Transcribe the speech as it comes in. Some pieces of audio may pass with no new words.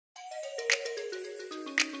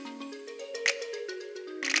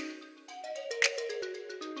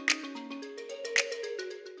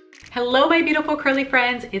Hello my beautiful curly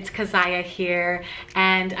friends, it's KEZIAH here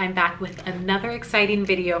and I'm back with another exciting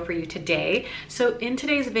video for you today. So in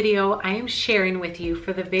today's video, I am sharing with you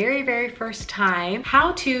for the very first time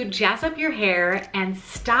how to jazz up your hair and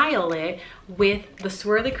style it with the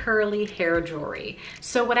SWIRLYCURLY hair jewelry.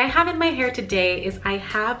 So what I have in my hair today is I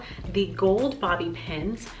have the gold bobby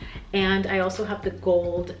pins and I also have the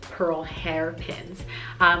gold pearl hair pins.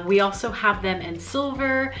 We also have them in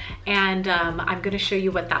silver and I'm gonna show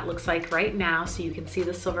you what that looks like right now so you can see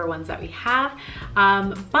the silver ones that we have.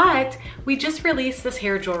 But we just released this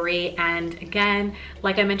hair jewelry, and again,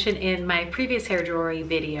 like I mentioned in my previous hair jewelry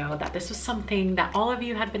video, that this was something that all of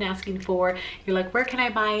you had been asking for. You're like, where can I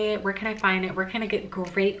buy it? Where can I find it? Where can I get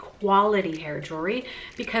great quality hair jewelry?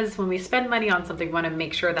 Because when we spend money on something, we wanna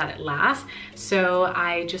make sure that it lasts. So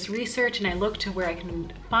I just researched and I looked to where I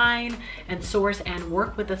can find and source and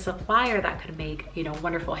work with a supplier that could make, you know,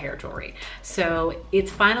 wonderful hair jewelry. So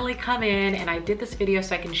it's finally come in, and I did this video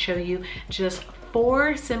so I can show you just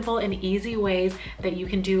 4 simple and easy ways that you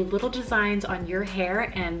can do little designs on your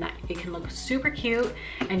hair and that it can look super cute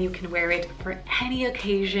and you can wear it for any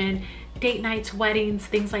occasion, date nights, weddings,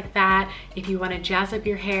 things like that. If you want to jazz up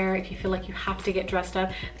your hair, if you feel like you have to get dressed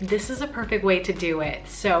up, this is a perfect way to do it.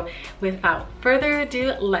 So without further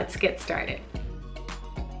ado, let's get started.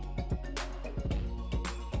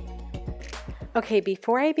 Okay,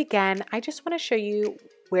 before I begin, I just want to show you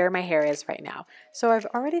where my hair is right now. So I've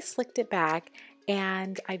already slicked it back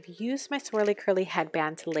and I've used my SWIRLYCURLY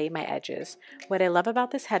headband to lay my edges. What I love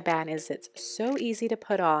about this headband is it's so easy to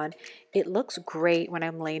put on. It looks great when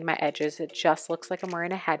I'm laying my edges. It just looks like I'm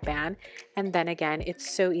wearing a headband. And then again, it's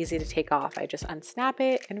so easy to take off. I just unsnap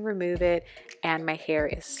it and remove it, and my hair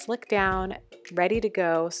is slicked down, ready to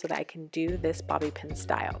go so that I can do this bobby pin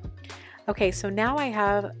style. Okay, so now I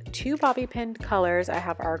have 2 bobby pin colors. I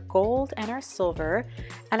have our gold and our silver,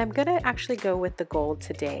 and I'm gonna actually go with the gold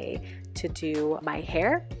today to do my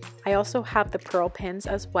hair. I also have the pearl pins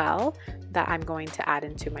as well that I'm going to add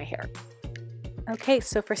into my hair. Okay,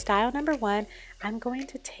 so for style number 1, I'm going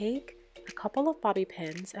to take a couple of bobby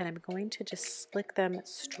pins and I'm going to just slick them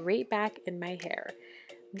straight back in my hair.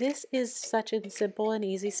 This is such a simple and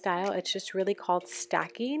easy style. It's just really called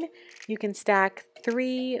stacking. You can stack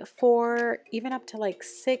 3, 4, even up to like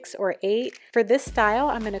 6 or 8. For this style,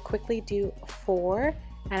 I'm gonna quickly do 4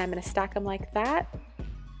 and I'm gonna stack them like that.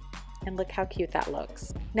 And look how cute that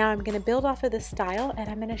looks. Now I'm gonna build off of this style and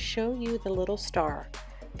I'm gonna show you the little star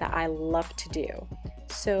that I love to do.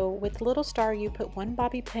 So with little star, you put 1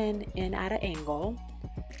 bobby pin in at an angle,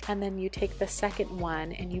 and then you take the second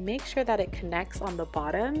one and you make sure that it connects on the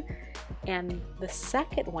bottom, and the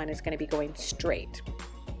second one is going to be going straight.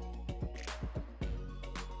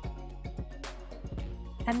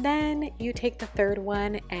 And then you take the third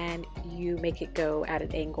one and you make it go at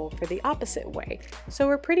an angle for the opposite way. So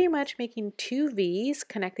we're pretty much making 2 V's,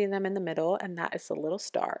 connecting them in the middle, and that is a little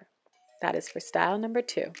star. That is for style number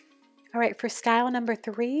 2. All right, for style number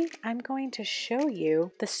 3, I'm going to show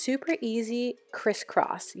you the super easy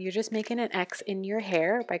crisscross. You're just making an X in your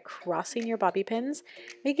hair by crossing your bobby pins,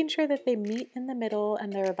 making sure that they meet in the middle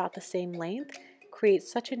and they're about the same length.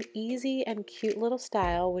 Creates such an easy and cute little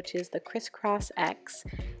style, which is the crisscross X.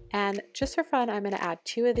 And just for fun, I'm going to add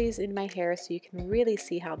 2 of these in my hair so you can really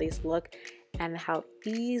see how these look and how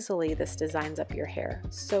easily this designs up your hair.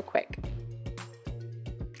 So quick.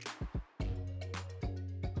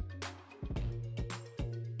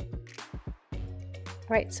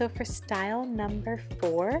 All right, so for style number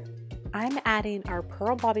 4, I'm adding our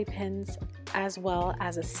pearl bobby pins as well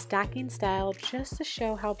as a stacking style just to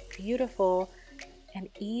show how beautiful and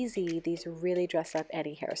easy these really dress up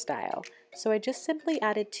any hairstyle. So I just simply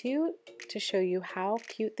added 2 to show you how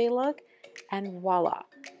cute they look, and voila.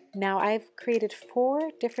 Now I've created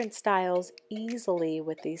 4 different styles easily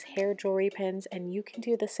with these hair jewelry pins, and you can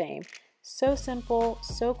do the same. So simple,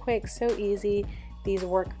 so quick, so easy. These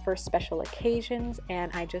work for special occasions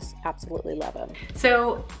and I just absolutely love them.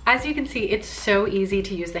 So as you can see, it's so easy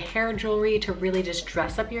to use the hair jewelry to really just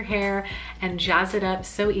dress up your hair and jazz it up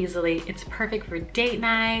so easily. It's perfect for date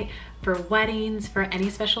night, for weddings, for any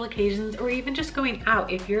special occasions, or even just going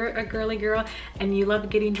out. If you're a girly girl and you love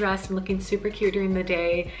getting dressed and looking super cute during the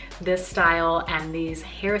day, this style and these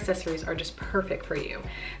hair accessories are just perfect for you.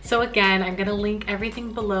 So again, I'm gonna link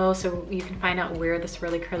everything below so you can find out where this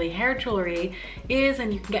SWIRLYCURLY hair jewelry is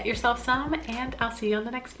and you can get yourself some, and I'll see you on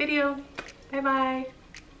the next video. Bye bye.